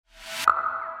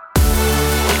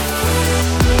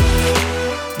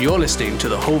You're listening to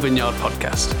the Whole Vineyard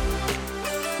podcast.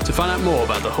 To find out more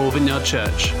about the Whole Vineyard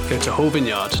Church, go to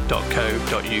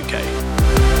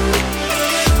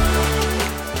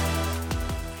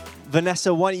wholevineyard.co.uk.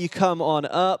 Vanessa, why don't you come on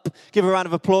up? Give a round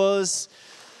of applause.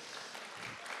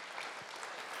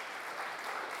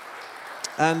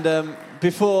 And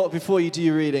before you do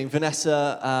your reading,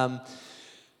 Vanessa,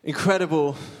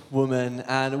 incredible woman,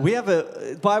 and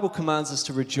the Bible commands us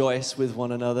to rejoice with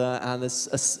one another, and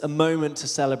there's a moment to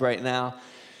celebrate now.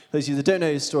 Those of you that don't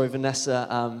know the story,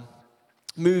 Vanessa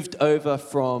moved over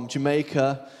from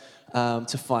Jamaica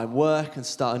to find work and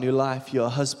start a new life. Your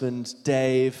husband,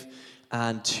 Dave,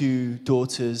 and 2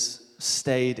 daughters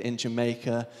stayed in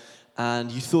Jamaica, and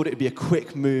you thought it would be a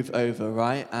quick move over,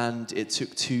 right? And it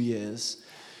took 2 years.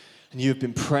 And you've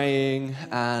been praying,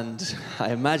 and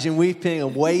I imagine weeping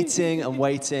and waiting and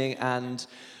waiting. And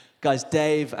guys,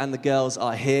 Dave and the girls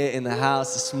are here in the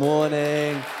house this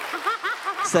morning.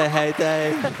 Say hey,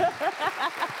 Dave.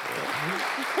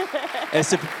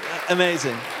 It's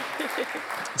amazing.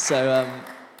 So,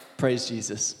 praise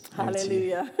Jesus.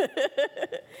 Hallelujah.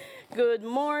 Good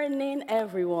morning,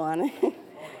 everyone.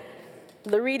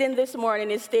 The reading this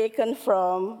morning is taken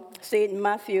from St.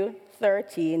 Matthew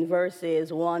 13,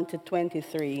 verses 1 to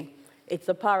 23. It's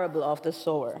the parable of the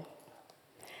sower.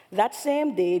 That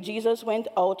same day, Jesus went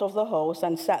out of the house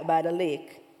and sat by the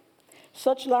lake.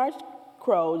 Such large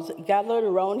crowds gathered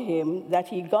around him that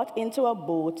he got into a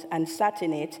boat and sat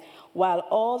in it, while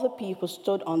all the people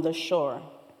stood on the shore.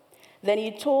 Then he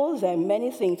told them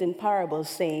many things in parables,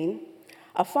 saying,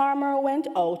 A farmer went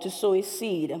out to sow his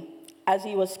seed. As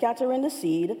he was scattering the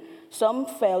seed, some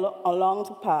fell along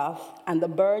the path, and the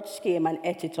birds came and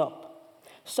ate it up.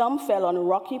 Some fell on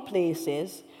rocky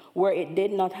places where it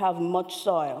did not have much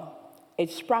soil. It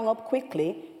sprang up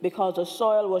quickly because the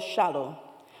soil was shallow.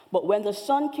 But when the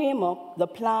sun came up, the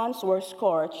plants were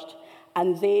scorched,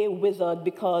 and they withered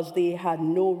because they had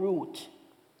no root.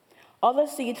 Other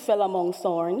seed fell among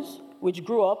thorns, which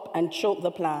grew up and choked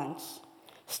the plants.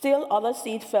 Still other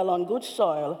seed fell on good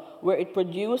soil, where it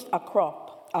produced a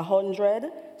crop,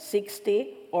 100,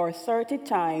 60, or 30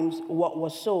 times what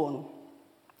was sown.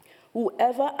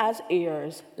 Whoever has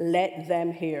ears, let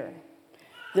them hear.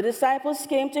 The disciples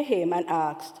came to him and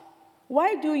asked,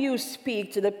 Why do you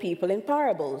speak to the people in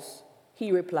parables?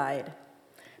 He replied,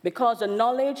 Because the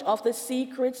knowledge of the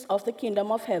secrets of the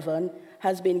kingdom of heaven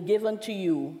has been given to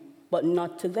you, but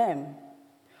not to them.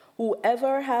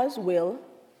 Whoever has will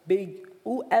be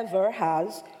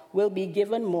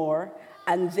given more,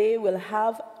 and they will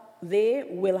have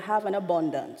an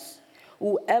abundance.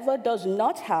 Whoever does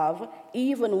not have,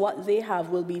 even what they have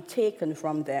will be taken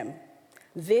from them.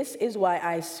 This is why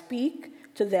I speak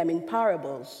to them in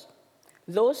parables.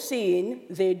 Though seeing,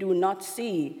 they do not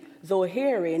see. Though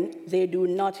hearing, they do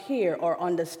not hear or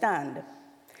understand.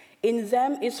 In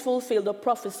them is fulfilled the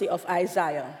prophecy of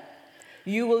Isaiah.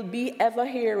 You will be ever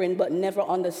hearing, but never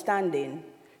understanding.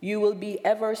 You will be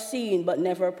ever seeing, but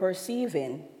never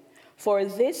perceiving. For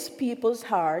this people's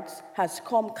hearts has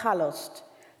come calloused.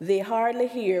 They hardly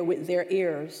hear with their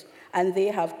ears, and they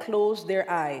have closed their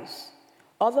eyes.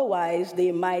 Otherwise,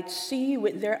 they might see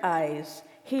with their eyes,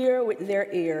 hear with their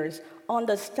ears,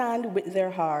 understand with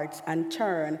their hearts, and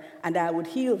turn, and I would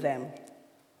heal them.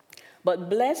 But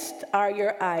blessed are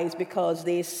your eyes because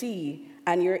they see,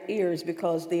 and your ears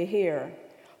because they hear.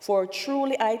 For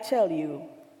truly I tell you,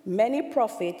 many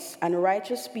prophets and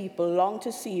righteous people long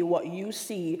to see what you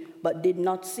see, but did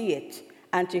not see it,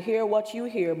 and to hear what you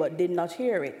hear, but did not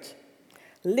hear it.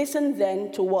 Listen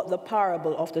then to what the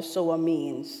parable of the sower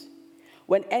means.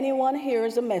 When anyone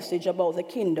hears a message about the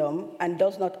kingdom and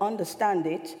does not understand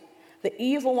it, the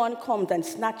evil one comes and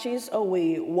snatches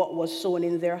away what was sown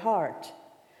in their heart.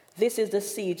 This is the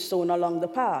seed sown along the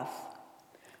path.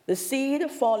 The seed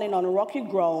falling on rocky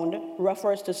ground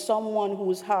refers to someone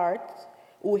who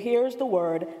hears the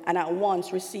word and at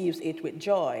once receives it with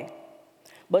joy.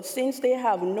 But since they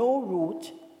have no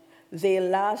root, they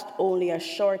last only a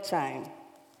short time.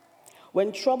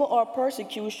 When trouble or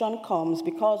persecution comes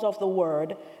because of the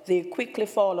word, they quickly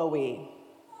fall away.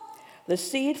 The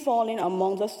seed falling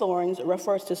among the thorns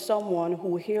refers to someone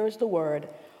who hears the word,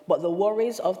 but the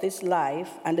worries of this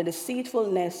life and the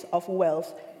deceitfulness of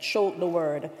wealth choke the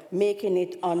word, making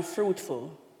it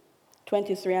unfruitful.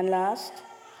 23 and last.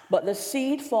 But the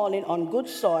seed falling on good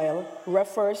soil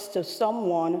refers to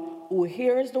someone who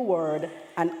hears the word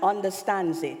and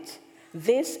understands it.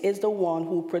 This is the one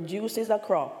who produces a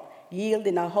crop,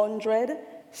 yielding 100,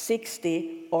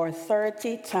 60, or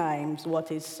 30 times what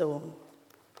is sown.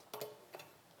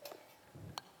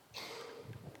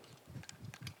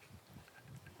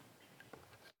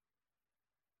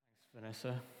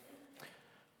 Vanessa.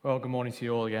 Well, good morning to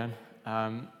you all again.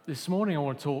 This morning I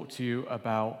want to talk to you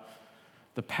about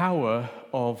the power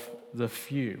of the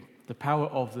few. The power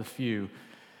of the few.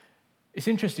 It's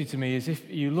interesting to me is if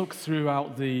you look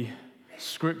throughout the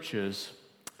scriptures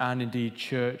and indeed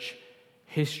church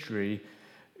history,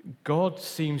 God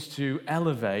seems to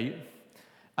elevate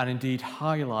and indeed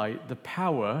highlight the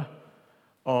power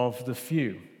of the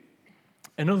few.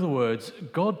 In other words,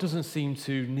 God doesn't seem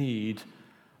to need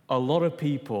a lot of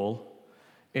people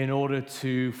in order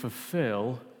to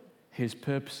fulfill his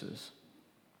purposes.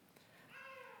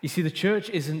 You see, the church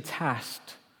isn't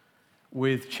tasked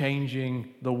with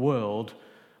changing the world,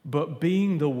 but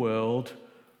being the world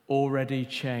already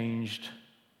changed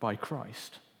by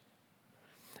Christ.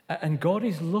 And God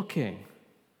is looking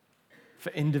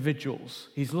for individuals.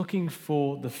 He's looking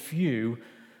for the few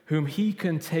whom he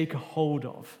can take a hold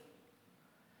of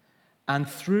and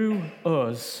through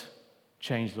us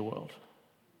change the world.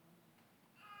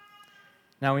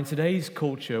 Now, in today's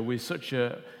culture, with such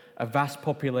a vast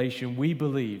population, we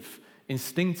believe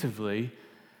instinctively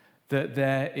that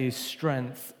there is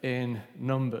strength in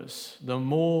numbers. The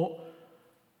more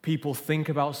people think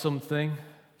about something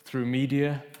through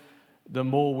media, the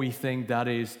more we think that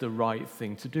is the right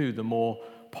thing to do. The more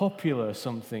popular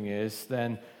something is,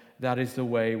 then that is the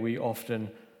way we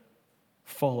often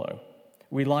follow.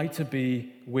 We like to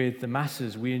be with the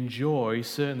masses. We enjoy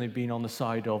certainly being on the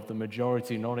side of the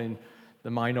majority, not in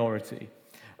the minority.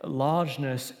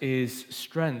 Largeness is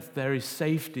strength. There is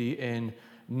safety in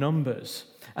numbers.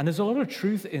 And there's a lot of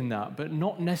truth in that, but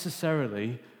not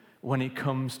necessarily when it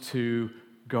comes to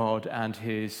God and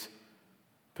his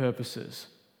purposes.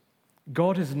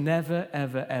 God has never,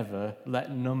 ever, ever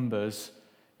let numbers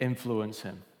influence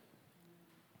him.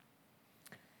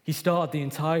 He started the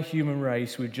entire human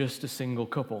race with just a single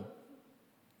couple.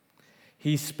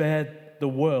 He spared the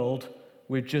world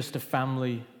with just a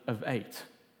family of 8.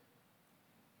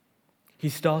 He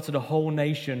started a whole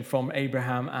nation from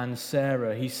Abraham and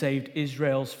Sarah. He saved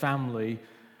Israel's family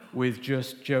with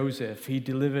just Joseph. He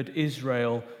delivered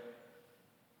Israel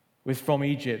from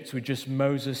Egypt with just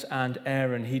Moses and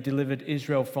Aaron. He delivered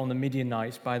Israel from the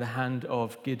Midianites by the hand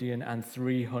of Gideon and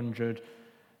 300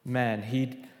 men.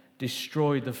 He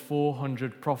destroyed the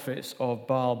 400 prophets of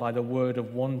Baal by the word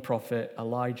of one prophet,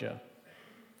 Elijah.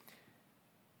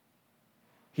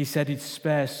 He said he'd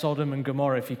spare Sodom and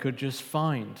Gomorrah if he could just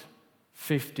find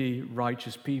 50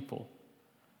 righteous people.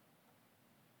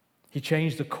 He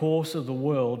changed the course of the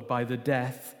world by the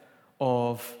death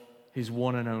of his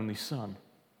one and only Son.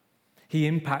 He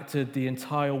impacted the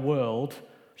entire world,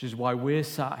 which is why we're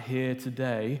sat here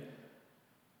today,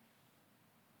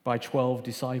 by 12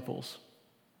 disciples.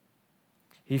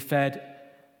 He fed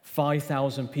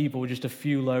 5,000 people with just a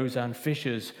few loaves and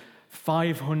fishes.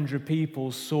 500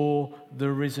 people saw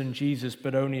the risen Jesus,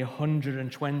 but only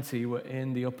 120 were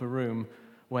in the upper room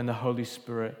when the Holy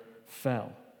Spirit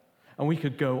fell. And we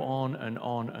could go on and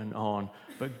on and on.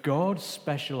 But God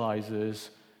specializes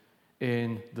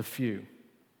in the few.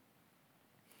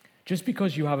 Just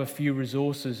because you have a few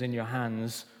resources in your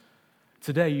hands,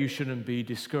 today you shouldn't be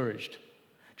discouraged.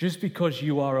 Just because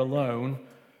you are alone,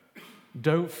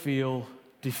 don't feel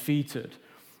defeated.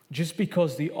 Just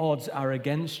because the odds are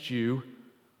against you,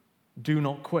 do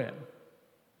not quit.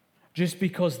 Just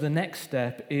because the next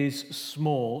step is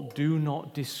small, do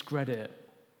not discredit it.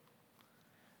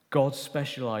 God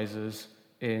specializes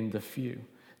in the few.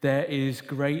 There is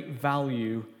great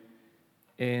value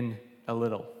in a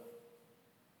little.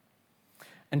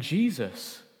 And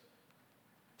Jesus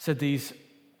said these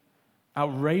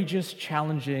outrageous,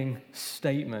 challenging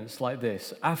statements like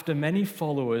this. After many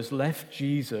followers left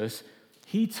Jesus,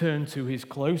 he turned to his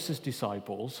closest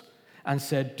disciples and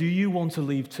said, "Do you want to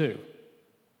leave too?"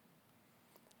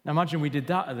 Now imagine we did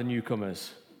that at the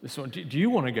newcomers. Do you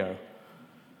want to go?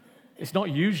 It's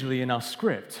not usually in our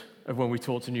script of when we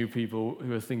talk to new people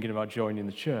who are thinking about joining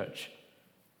the church.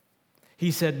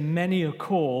 He said, "Many are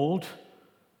called,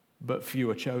 but few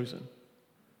are chosen."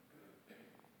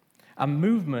 And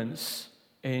movements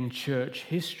in church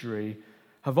history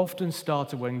have often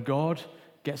started when God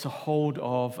gets a hold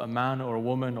of a man or a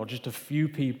woman or just a few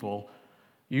people,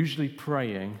 usually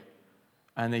praying,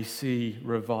 and they see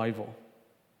revival.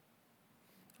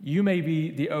 You may be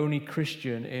the only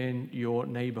Christian in your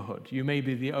neighborhood. You may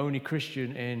be the only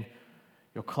Christian in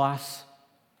your class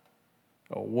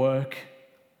or work.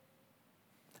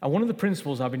 And one of the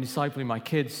principles I've been discipling my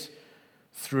kids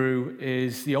through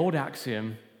is the old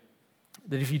axiom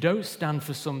that if you don't stand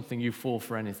for something, you fall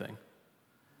for anything.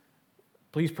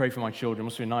 Please pray for my children. It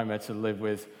must be a nightmare to live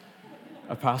with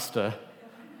a pastor.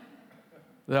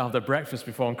 they'll have their breakfast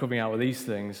before I'm coming out with these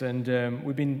things. And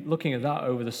we've been looking at that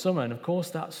over the summer. And of course,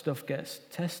 that stuff gets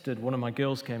tested. One of my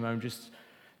girls came home just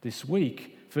this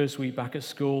week, first week back at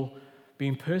school,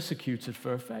 being persecuted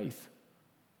for her faith.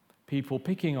 People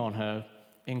picking on her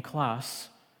in class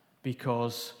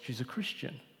because she's a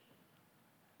Christian.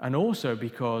 And also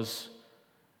because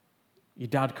your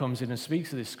dad comes in and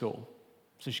speaks at this school.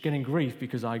 So she's getting grief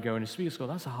because I go in and speak at school.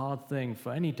 That's a hard thing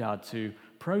for any dad to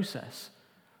process.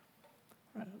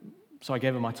 So I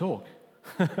gave her my talk.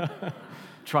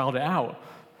 Trialed it out.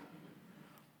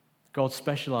 God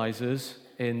specializes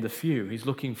in the few. He's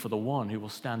looking for the one who will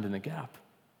stand in the gap.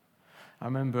 I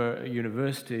remember at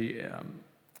university,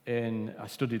 I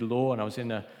studied law, and I was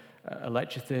in a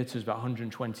lecture theatre. There's about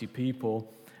 120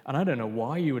 people. And I don't know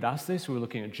why you would ask this. We were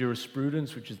looking at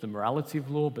jurisprudence, which is the morality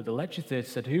of law. But the lecture theatre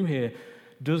said, who here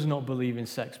does not believe in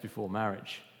sex before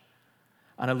marriage?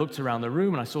 And I looked around the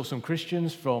room, and I saw some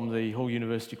Christians from the whole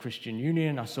University Christian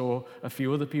Union. I saw a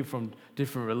few other people from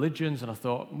different religions. And I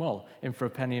thought, well, in for a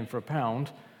penny, in for a pound.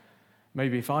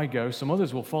 Maybe if I go, some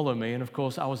others will follow me. And of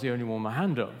course, I was the only one with my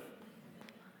hand up.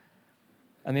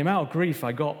 And the amount of grief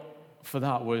I got for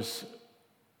that was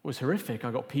horrific. I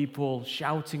got people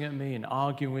shouting at me and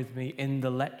arguing with me in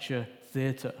the lecture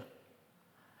theatre.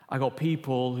 I got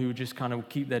people who just kind of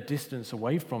keep their distance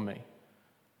away from me.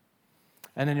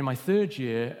 And then in my third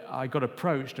year, I got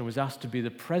approached and was asked to be the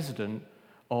president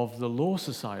of the Law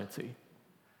Society.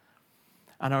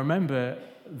 And I remember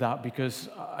that because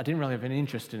I didn't really have any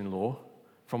interest in law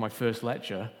from my first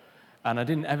lecture, and I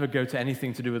didn't ever go to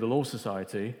anything to do with the Law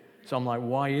Society. So I'm like,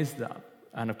 why is that?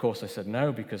 And of course I said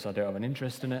no, because I don't have an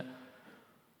interest in it.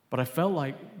 But I felt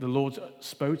like the Lord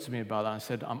spoke to me about that and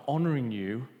said, I'm honoring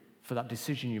you for that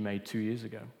decision you made 2 years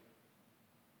ago.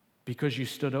 Because you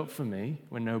stood up for me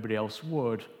when nobody else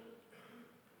would,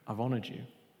 I've honored you.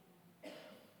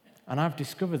 And I've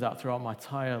discovered that throughout my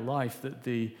entire life, that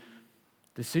the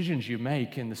decisions you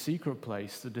make in the secret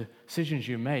place, the decisions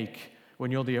you make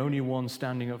when you're the only one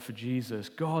standing up for Jesus,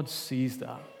 God sees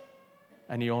that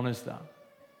and he honors that.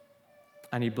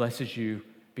 And he blesses you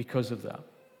because of that.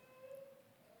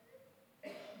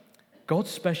 God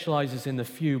specializes in the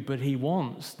few, but he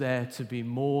wants there to be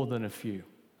more than a few.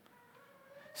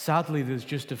 Sadly, there's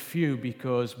just a few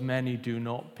because many do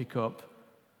not pick up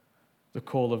the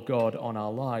call of God on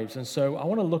our lives. And so I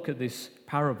want to look at this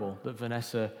parable that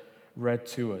Vanessa read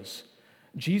to us.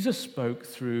 Jesus spoke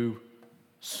through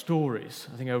stories.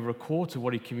 I think over a quarter of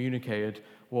what he communicated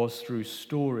was through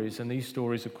stories, and these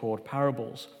stories are called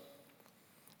parables.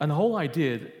 And the whole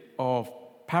idea of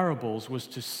parables was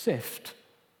to sift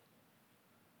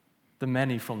the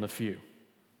many from the few.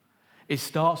 It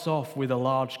starts off with a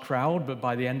large crowd, but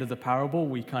by the end of the parable,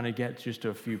 we kind of get just to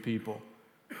a few people,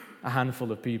 a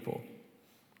handful of people.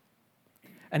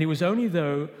 And it was only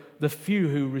though the few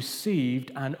who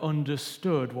received and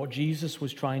understood what Jesus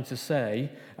was trying to say,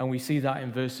 and we see that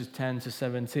in verses 10 to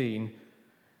 17,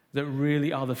 that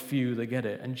really are the few that get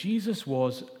it. And Jesus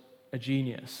was a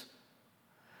genius.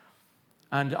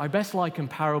 And I best liken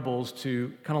parables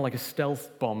to kind of like a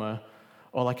stealth bomber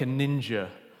or like a ninja.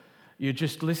 You're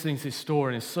just listening to this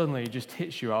story and suddenly it just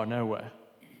hits you out of nowhere.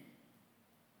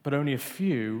 But only a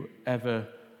few ever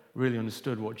really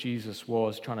understood what Jesus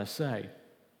was trying to say.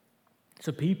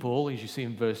 So people, as you see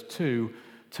in verse 2,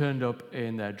 turned up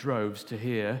in their droves to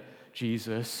hear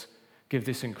Jesus give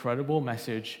this incredible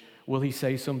message. Will he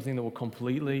say something that will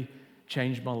completely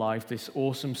change my life? This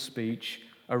awesome speech,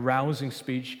 a rousing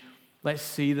speech. Let's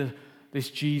see this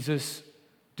Jesus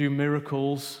do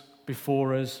miracles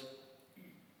before us.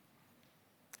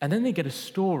 And then they get a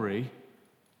story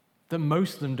that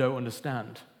most of them don't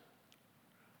understand.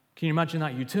 Can you imagine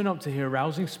that? You turn up to hear a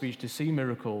rousing speech, to see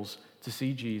miracles, to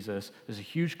see Jesus. There's a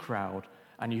huge crowd,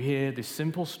 and you hear this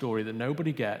simple story that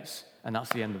nobody gets, and that's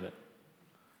the end of it.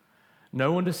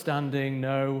 No understanding,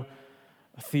 no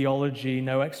theology,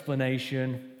 no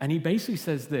explanation. And he basically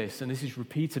says this, and this is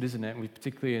repeated, isn't it?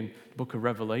 Particularly in the book of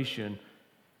Revelation.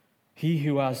 He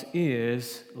who has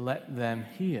ears, let them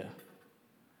hear.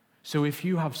 So if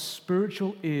you have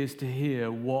spiritual ears to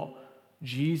hear what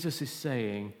Jesus is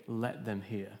saying, let them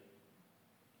hear.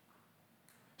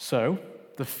 So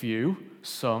the few,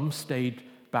 some stayed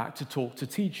back to talk to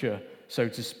teacher, so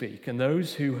to speak. And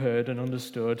those who heard and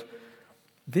understood,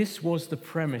 this was the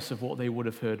premise of what they would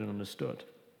have heard and understood.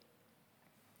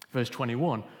 Verse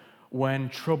 21, when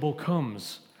trouble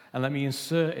comes, and let me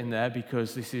insert in there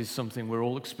because this is something we're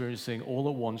all experiencing all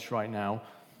at once right now,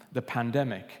 the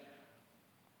pandemic.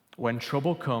 When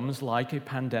trouble comes, like a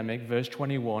pandemic, verse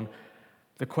 21,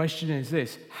 the question is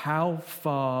this: how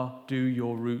far do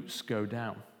your roots go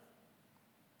down?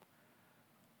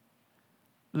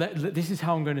 This is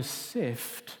how I'm going to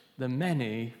sift the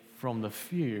many from the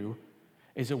few,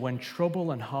 is that when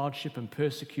trouble and hardship and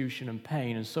persecution and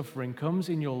pain and suffering comes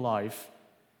in your life,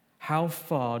 how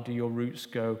far do your roots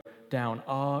go down?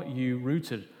 Are you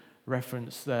rooted?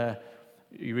 Reference there,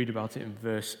 you read about it in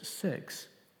verse 6.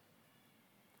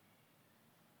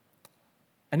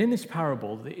 And in this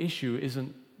parable, the issue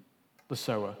isn't the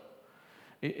sower.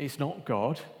 It's not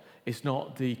God. It's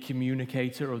not the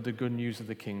communicator of the good news of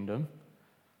the kingdom.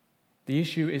 The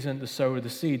issue isn't the sower of the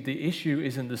seed. The issue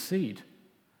isn't the seed.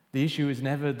 The issue is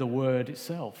never the word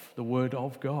itself, the word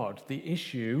of God. The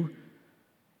issue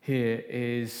here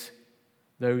is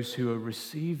those who are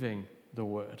receiving the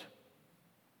word.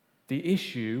 The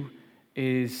issue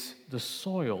is the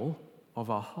soil of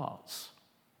our hearts.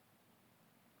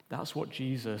 That's what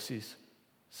Jesus is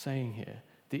saying here.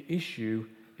 The issue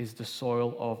is the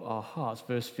soil of our hearts.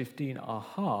 Verse 15, our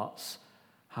hearts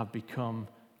have become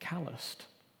calloused.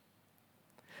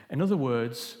 In other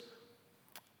words,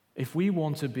 if we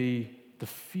want to be the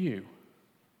few,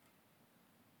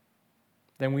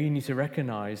 then we need to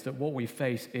recognize that what we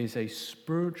face is a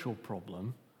spiritual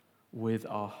problem with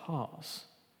our hearts.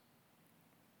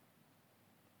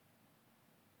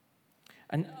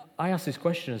 And I ask this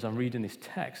question as I'm reading this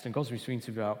text, and God's been speaking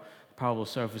to me about the parable of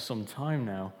the sower for some time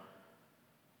now.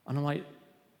 And I'm like,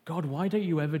 God, why don't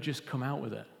you ever just come out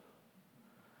with it?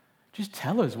 Just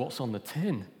tell us what's on the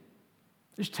tin.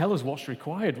 Just tell us what's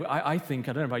required. I think,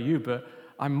 I don't know about you, but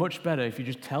I'm much better if you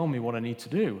just tell me what I need to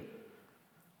do.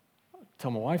 I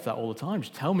tell my wife that all the time.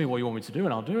 Just tell me what you want me to do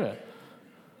and I'll do it.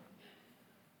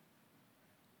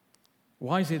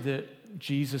 Why is it that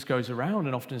Jesus goes around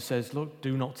and often says, look,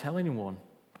 do not tell anyone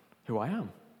who I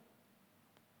am?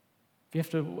 If you have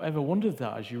to ever wondered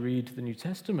that as you read the New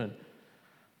Testament.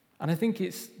 And I think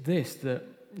it's this,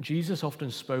 that Jesus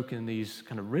often spoke in these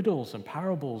kind of riddles and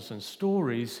parables and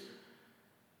stories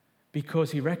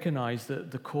because he recognized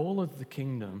that the call of the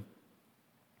kingdom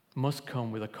must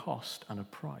come with a cost and a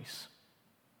price.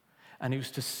 And it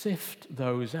was to sift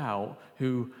those out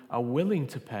who are willing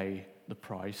to pay the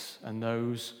price and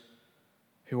those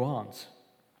who aren't.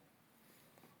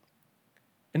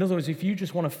 In other words, if you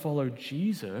just want to follow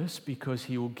Jesus because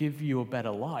he will give you a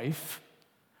better life,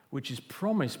 which is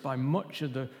promised by much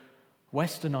of the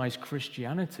westernized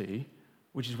Christianity,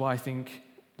 which is why I think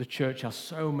the church has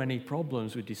so many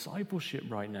problems with discipleship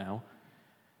right now,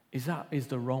 that is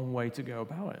the wrong way to go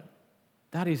about it.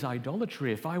 That is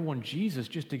idolatry. If I want Jesus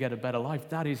just to get a better life,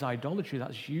 that is idolatry.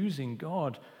 That's using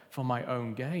God for my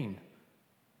own gain.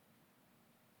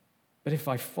 But if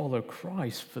I follow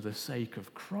Christ for the sake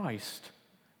of Christ,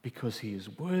 because he is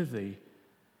worthy,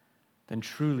 then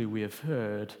truly we have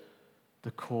heard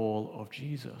the call of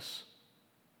Jesus.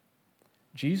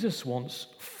 Jesus wants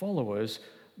followers,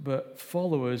 but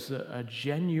followers that are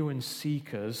genuine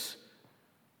seekers,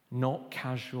 not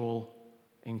casual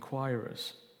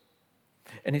inquirers.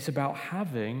 And it's about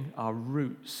having our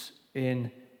roots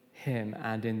in him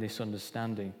and in this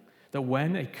understanding. That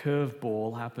when a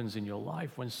curveball happens in your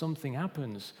life, when something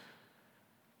happens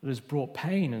that has brought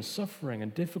pain and suffering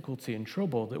and difficulty and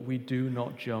trouble, that we do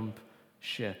not jump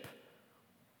ship.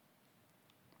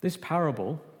 This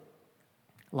parable,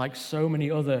 like so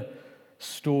many other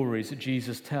stories that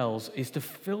Jesus tells, is to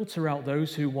filter out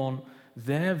those who want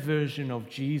their version of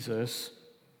Jesus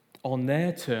on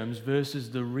their terms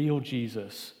versus the real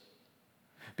Jesus.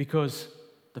 Because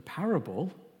the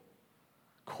parable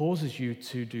causes you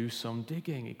to do some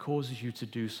digging. It causes you to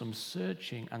do some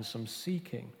searching and some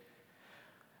seeking.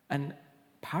 And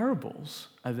parables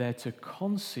are there to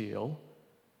conceal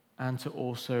and to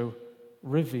also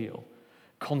reveal.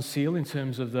 Conceal in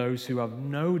terms of those who have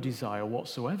no desire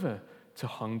whatsoever to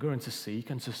hunger and to seek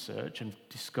and to search and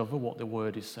discover what the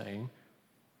word is saying.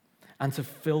 And to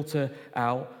filter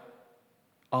out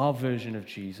our version of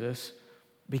Jesus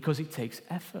because it takes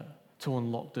effort to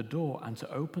unlock the door and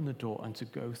to open the door and to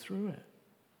go through it.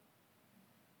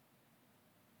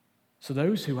 So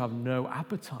those who have no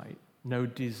appetite, no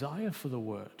desire for the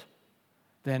word,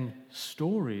 then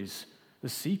stories, the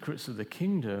secrets of the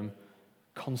kingdom,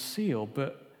 conceal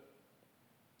but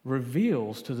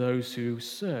reveals to those who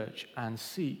search and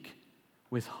seek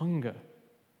with hunger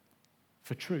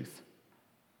for truth.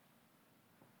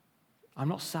 I'm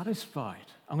not satisfied.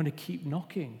 I'm going to keep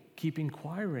knocking, keep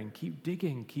inquiring, keep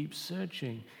digging, keep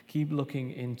searching, keep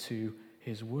looking into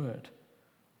his word.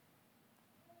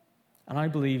 And I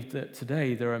believe that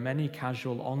today there are many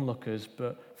casual onlookers,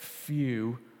 but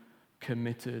few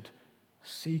committed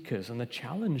seekers. And the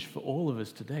challenge for all of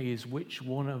us today is, which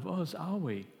one of us are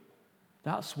we?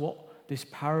 That's what this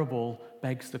parable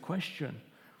begs the question.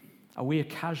 Are we a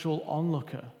casual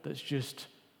onlooker that's just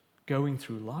going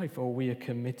through life, or are we a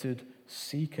committed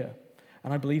seeker?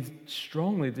 And I believe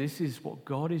strongly this is what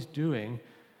God is doing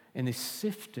in this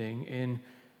sifting in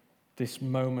this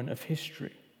moment of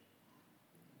history.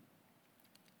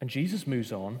 And Jesus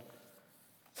moves on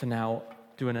to now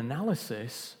do an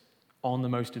analysis on the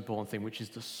most important thing, which is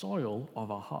the soil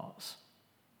of our hearts.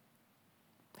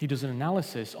 He does an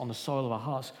analysis on the soil of our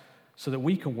hearts so that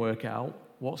we can work out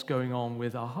what's going on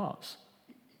with our hearts.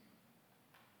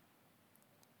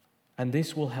 And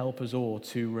this will help us all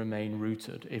to remain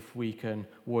rooted if we can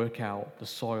work out the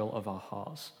soil of our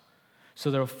hearts. So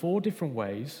there are 4 different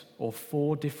ways, or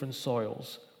 4 different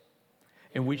soils,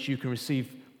 in which you can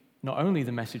receive not only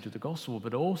the message of the gospel,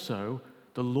 but also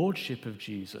the lordship of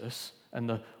Jesus and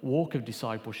the walk of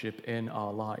discipleship in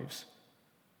our lives.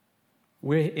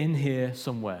 We're in here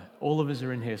somewhere. All of us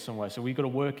are in here somewhere. So we've got to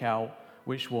work out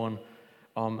which one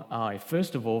am I.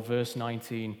 First of all, verse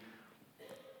 19,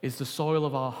 is the soil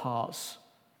of our hearts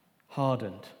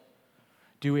hardened?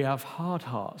 Do we have hard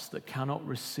hearts that cannot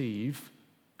receive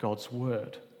God's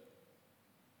word?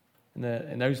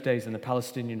 In those days, in the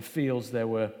Palestinian fields, there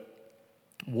were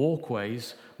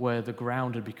walkways where the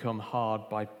ground had become hard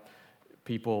by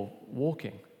people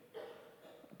walking,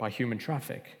 by human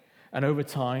traffic. And over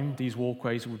time, these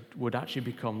walkways would actually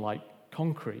become like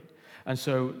concrete. And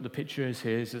so the picture is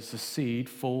here is that the seed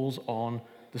falls on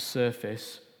the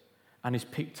surface and is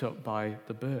picked up by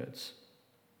the birds.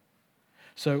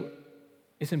 So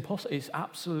it's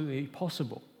absolutely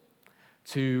possible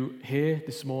to hear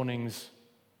this morning's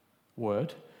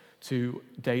word, to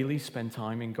daily spend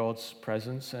time in God's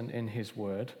presence and in his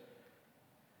word,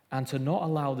 and to not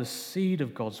allow the seed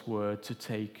of God's word to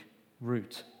take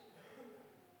root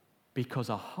because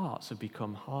our hearts have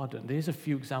become hardened. There's a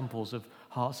few examples of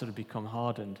hearts that have become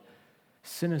hardened.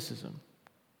 Cynicism,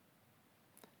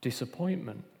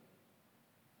 disappointment,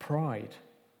 pride,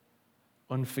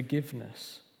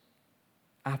 unforgiveness,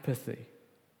 apathy,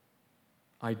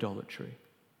 idolatry.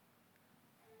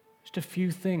 Just a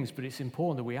few things, but it's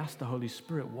important that we ask the Holy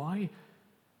Spirit, why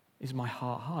is my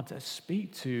heart hard? To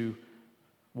speak to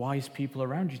wise people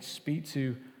around you, to speak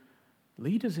to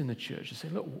leaders in the church, to say,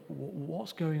 look,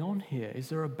 what's going on here? Is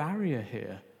there a barrier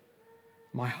here?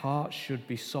 My heart should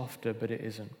be softer, but it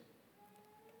isn't.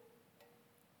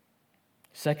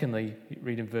 Secondly,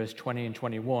 read in verse 20 and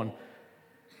 21,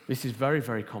 this is very,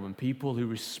 very common. People who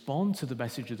respond to the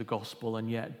message of the gospel and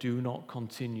yet do not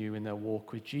continue in their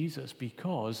walk with Jesus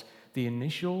because the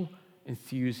initial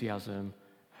enthusiasm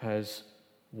has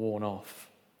worn off.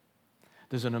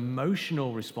 There's an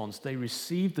emotional response. They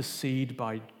received the seed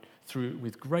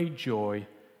with great joy,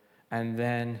 and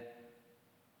then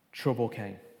trouble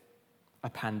came. A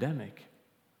pandemic,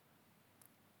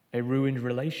 a ruined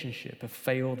relationship, a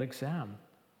failed exam.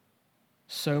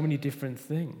 So many different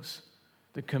things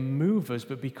that can move us,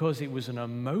 but because it was an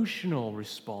emotional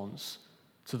response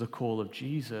to the call of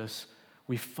Jesus,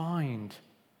 we find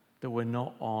that we're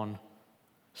not on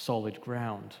solid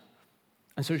ground.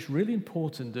 And so it's really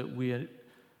important that we are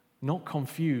not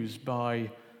confused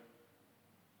by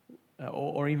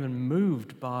or even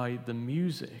moved by the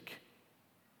music,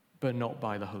 but not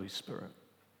by the Holy Spirit.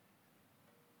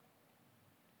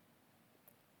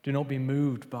 Do not be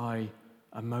moved by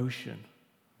emotion,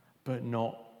 but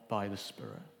not by the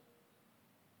Spirit.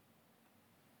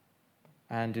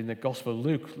 And in the Gospel of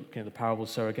Luke, looking at the parable of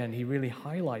the sower again, he really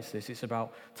highlights this. It's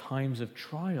about times of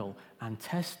trial and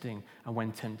testing, and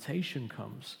when temptation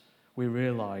comes, we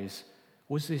realize,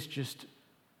 was this just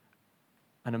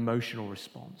an emotional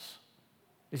response?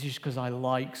 Is it just because I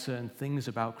like certain things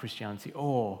about Christianity,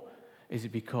 or is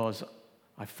it because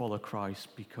I follow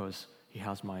Christ because he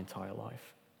has my entire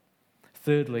life?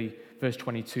 Thirdly, verse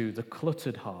 22, the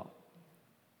cluttered heart.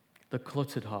 The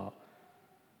cluttered heart.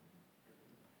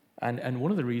 And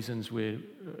one of the reasons we're,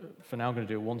 for now, going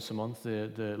to do it once a month,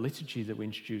 the liturgy that we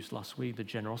introduced last week, the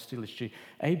generosity liturgy,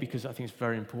 because I think it's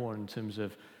very important in terms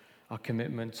of our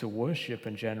commitment to worship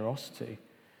and generosity.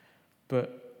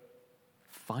 But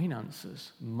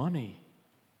finances, money,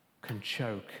 can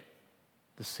choke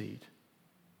the seed.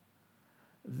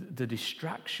 The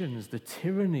distractions, the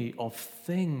tyranny of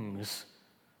things,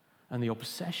 and the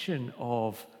obsession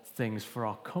of things for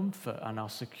our comfort and our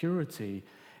security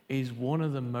is one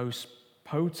of the most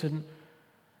potent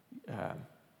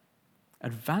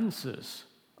advances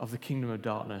of the kingdom of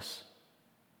darkness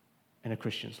in a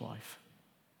Christian's life.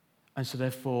 And so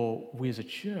therefore, we as a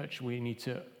church, we need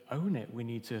to own it. We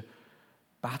need to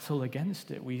battle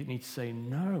against it. We need to say,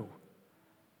 no,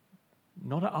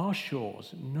 not at our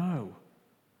shores, no.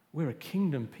 We're a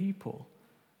kingdom people.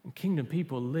 And kingdom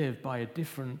people live by a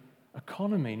different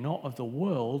economy, not of the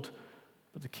world,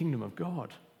 but the kingdom of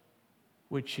God.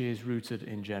 which is rooted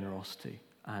in generosity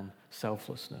and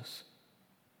selflessness.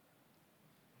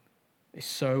 It's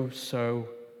so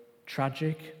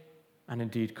tragic and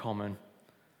indeed common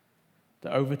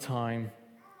that over time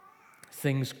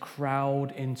things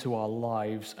crowd into our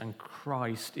lives and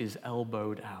Christ is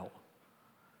elbowed out.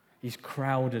 He's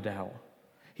crowded out.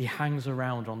 He hangs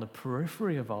around on the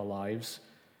periphery of our lives,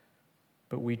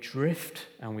 but we drift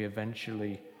and we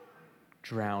eventually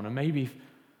drown. And maybe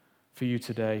for you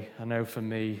today, I know for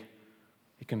me,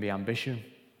 it can be ambition,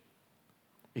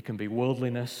 it can be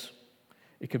worldliness,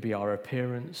 it could be our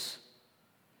appearance,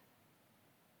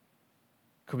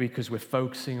 it could be because we're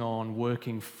focusing on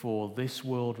working for this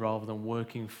world rather than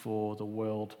working for the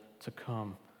world to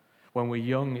come. When we're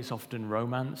young, it's often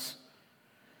romance.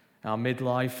 Our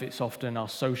midlife, it's often our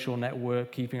social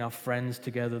network, keeping our friends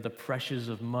together, the pressures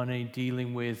of money,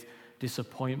 dealing with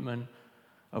disappointment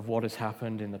of what has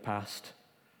happened in the past.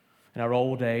 In our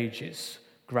old age, it's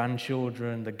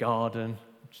grandchildren, the garden,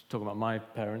 just talking about my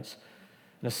parents,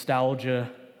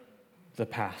 nostalgia, the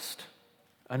past.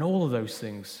 And all of those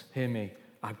things, hear me,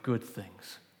 are good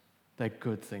things. They're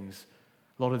good things.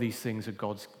 A lot of these things are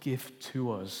God's gift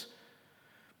to us.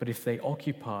 But if they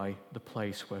occupy the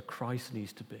place where Christ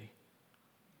needs to be,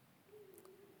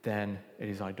 then it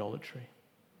is idolatry.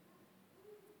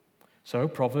 So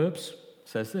Proverbs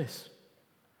says this: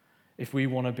 if we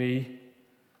want to be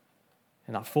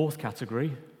in that fourth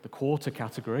category, the quarter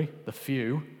category, the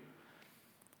few,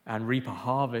 and reap a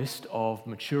harvest of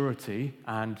maturity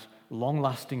and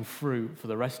long-lasting fruit for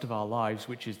the rest of our lives,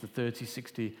 which is the 30,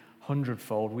 60,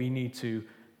 100-fold, we need to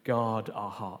guard our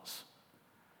hearts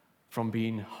from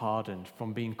being hardened,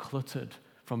 from being cluttered,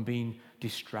 from being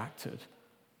distracted.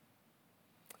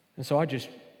 And so I just,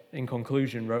 in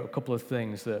conclusion, wrote a couple of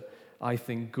things that I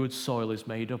think good soil is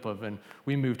made up of. And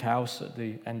we moved house at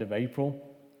the end of April.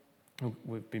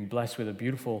 We've been blessed with a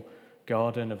beautiful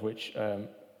garden of which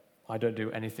I don't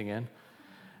do anything in.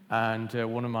 And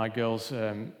one of my girls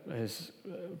has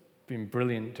been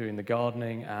brilliant doing the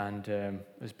gardening and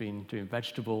has been doing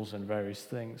vegetables and various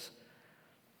things.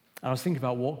 And I was thinking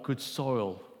about what good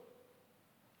soil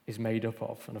is made up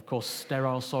of. And of course,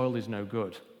 sterile soil is no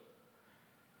good.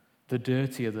 The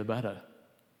dirtier, the better.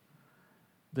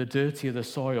 The dirtier the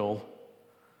soil,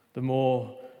 the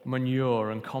more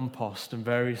manure and compost and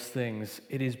various things,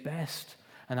 it is best.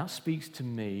 And that speaks to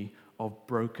me of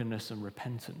brokenness and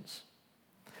repentance.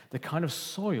 The kind of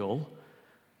soil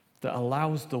that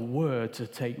allows the word to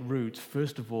take root,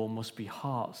 first of all, must be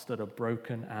hearts that are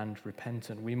broken and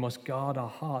repentant. We must guard our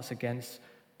hearts against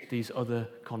these other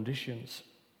conditions,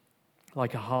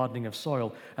 like a hardening of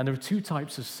soil. And there are two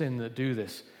types of sin that do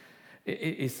this.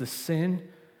 It's the sin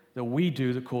that we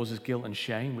do that causes guilt and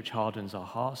shame, which hardens our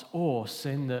hearts, or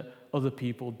sin that other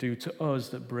people do to us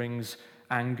that brings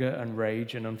anger and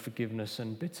rage and unforgiveness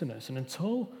and bitterness. And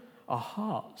until our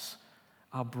hearts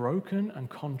are broken and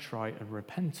contrite and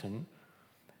repentant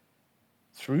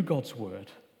through God's word,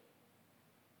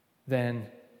 then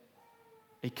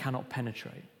it cannot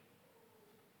penetrate.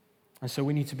 And so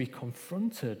we need to be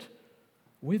confronted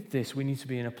with this. We need to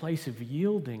be in a place of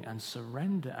yielding and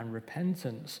surrender and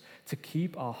repentance to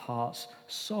keep our hearts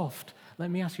soft.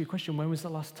 Let me ask you a question. When was the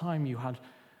last time you had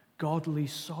godly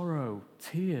sorrow,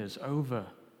 tears over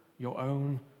your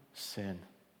own sin?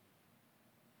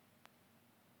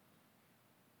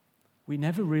 We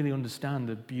never really understand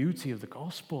the beauty of the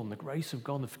gospel and the grace of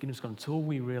God and the forgiveness of God until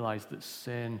we realize that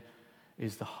sin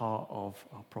is the heart of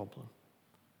our problem.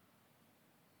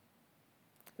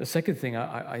 The second thing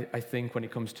I think when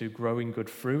it comes to growing good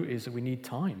fruit is that we need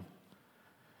time.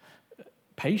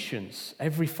 Patience.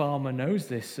 Every farmer knows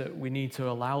this, that we need to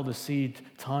allow the seed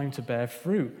time to bear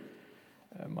fruit.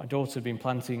 My daughter had been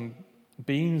planting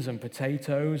beans and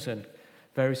potatoes and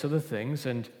various other things,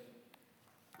 and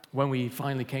when we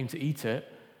finally came to eat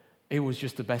it, it was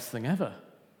just the best thing ever.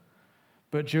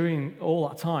 But during all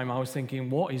that time, I was thinking,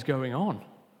 what is going on?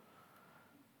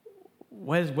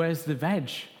 Where's the veg?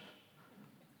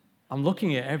 I'm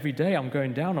looking at it every day. I'm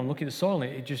going down, I'm looking at the soil,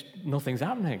 and it just, nothing's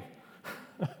happening.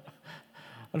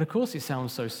 And of course, it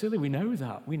sounds so silly. We know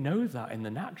that. We know that in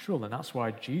the natural, and that's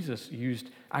why Jesus used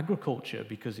agriculture,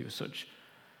 because it was such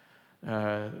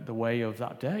the way of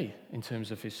that day in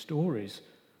terms of his stories.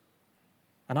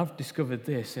 And I've discovered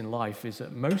this in life, is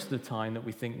that most of the time that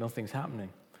we think nothing's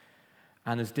happening,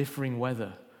 and there's differing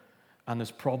weather, and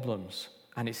there's problems,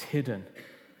 and it's hidden.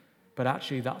 But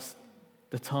actually, that's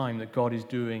the time that God is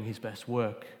doing his best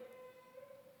work.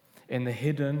 In the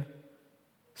hidden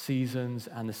seasons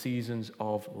and the seasons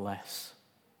of less,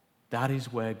 that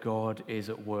is where God is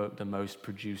at work the most,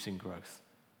 producing growth.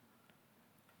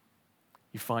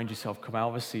 You find yourself come out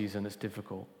of a season that's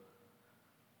difficult.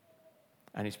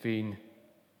 And it's been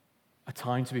a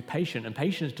time to be patient. And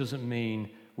patience doesn't mean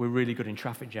we're really good in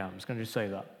traffic jams. Can I just say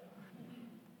that?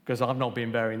 Because I've not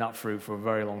been bearing that fruit for a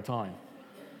very long time.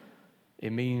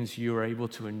 It means you're able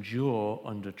to endure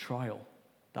under trial.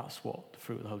 That's what the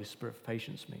fruit of the Holy Spirit for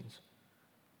patience means.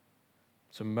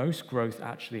 So most growth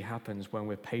actually happens when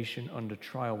we're patient under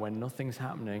trial, when nothing's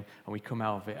happening and we come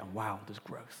out of it and wow, there's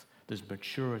growth, there's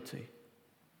maturity.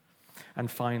 And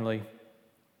finally,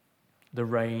 the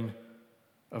reign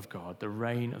of God, the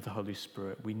reign of the Holy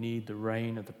Spirit. We need the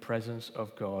reign of the presence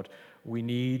of God. We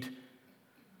need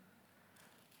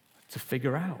to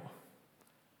figure out,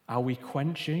 are we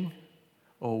quenching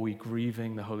or are we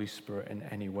grieving the Holy Spirit in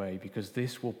any way? Because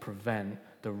this will prevent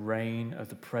the reign of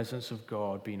the presence of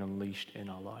God being unleashed in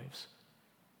our lives.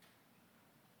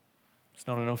 It's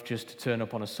not enough just to turn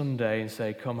up on a Sunday and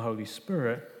say, "Come, Holy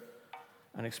Spirit,"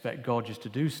 and expect God just to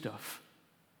do stuff.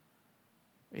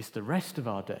 It's the rest of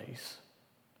our days.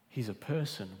 He's a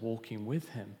person walking with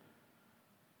him.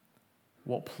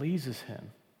 What pleases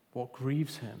him? What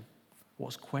grieves him?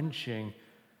 What's quenching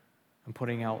and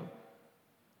putting out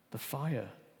the fire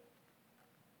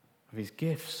of his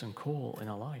gifts and call in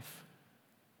our life?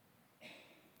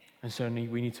 And so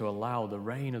we need to allow the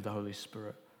reign of the Holy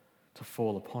Spirit to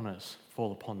fall upon us,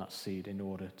 fall upon that seed in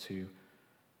order to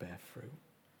bear fruit.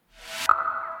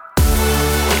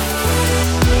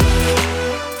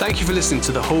 Thank you for listening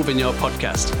to the Whole Vineyard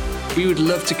podcast. We would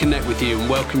love to connect with you and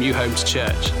welcome you home to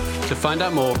church. To find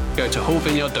out more, go to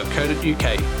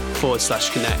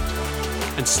wholevineyard.co.uk/connect.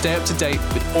 And to stay up to date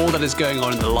with all that is going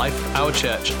on in the life of our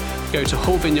church, go to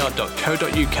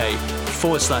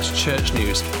wholevineyard.co.uk/church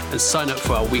news and sign up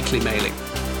for our weekly mailing.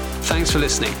 Thanks for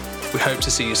listening. We hope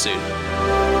to see you soon.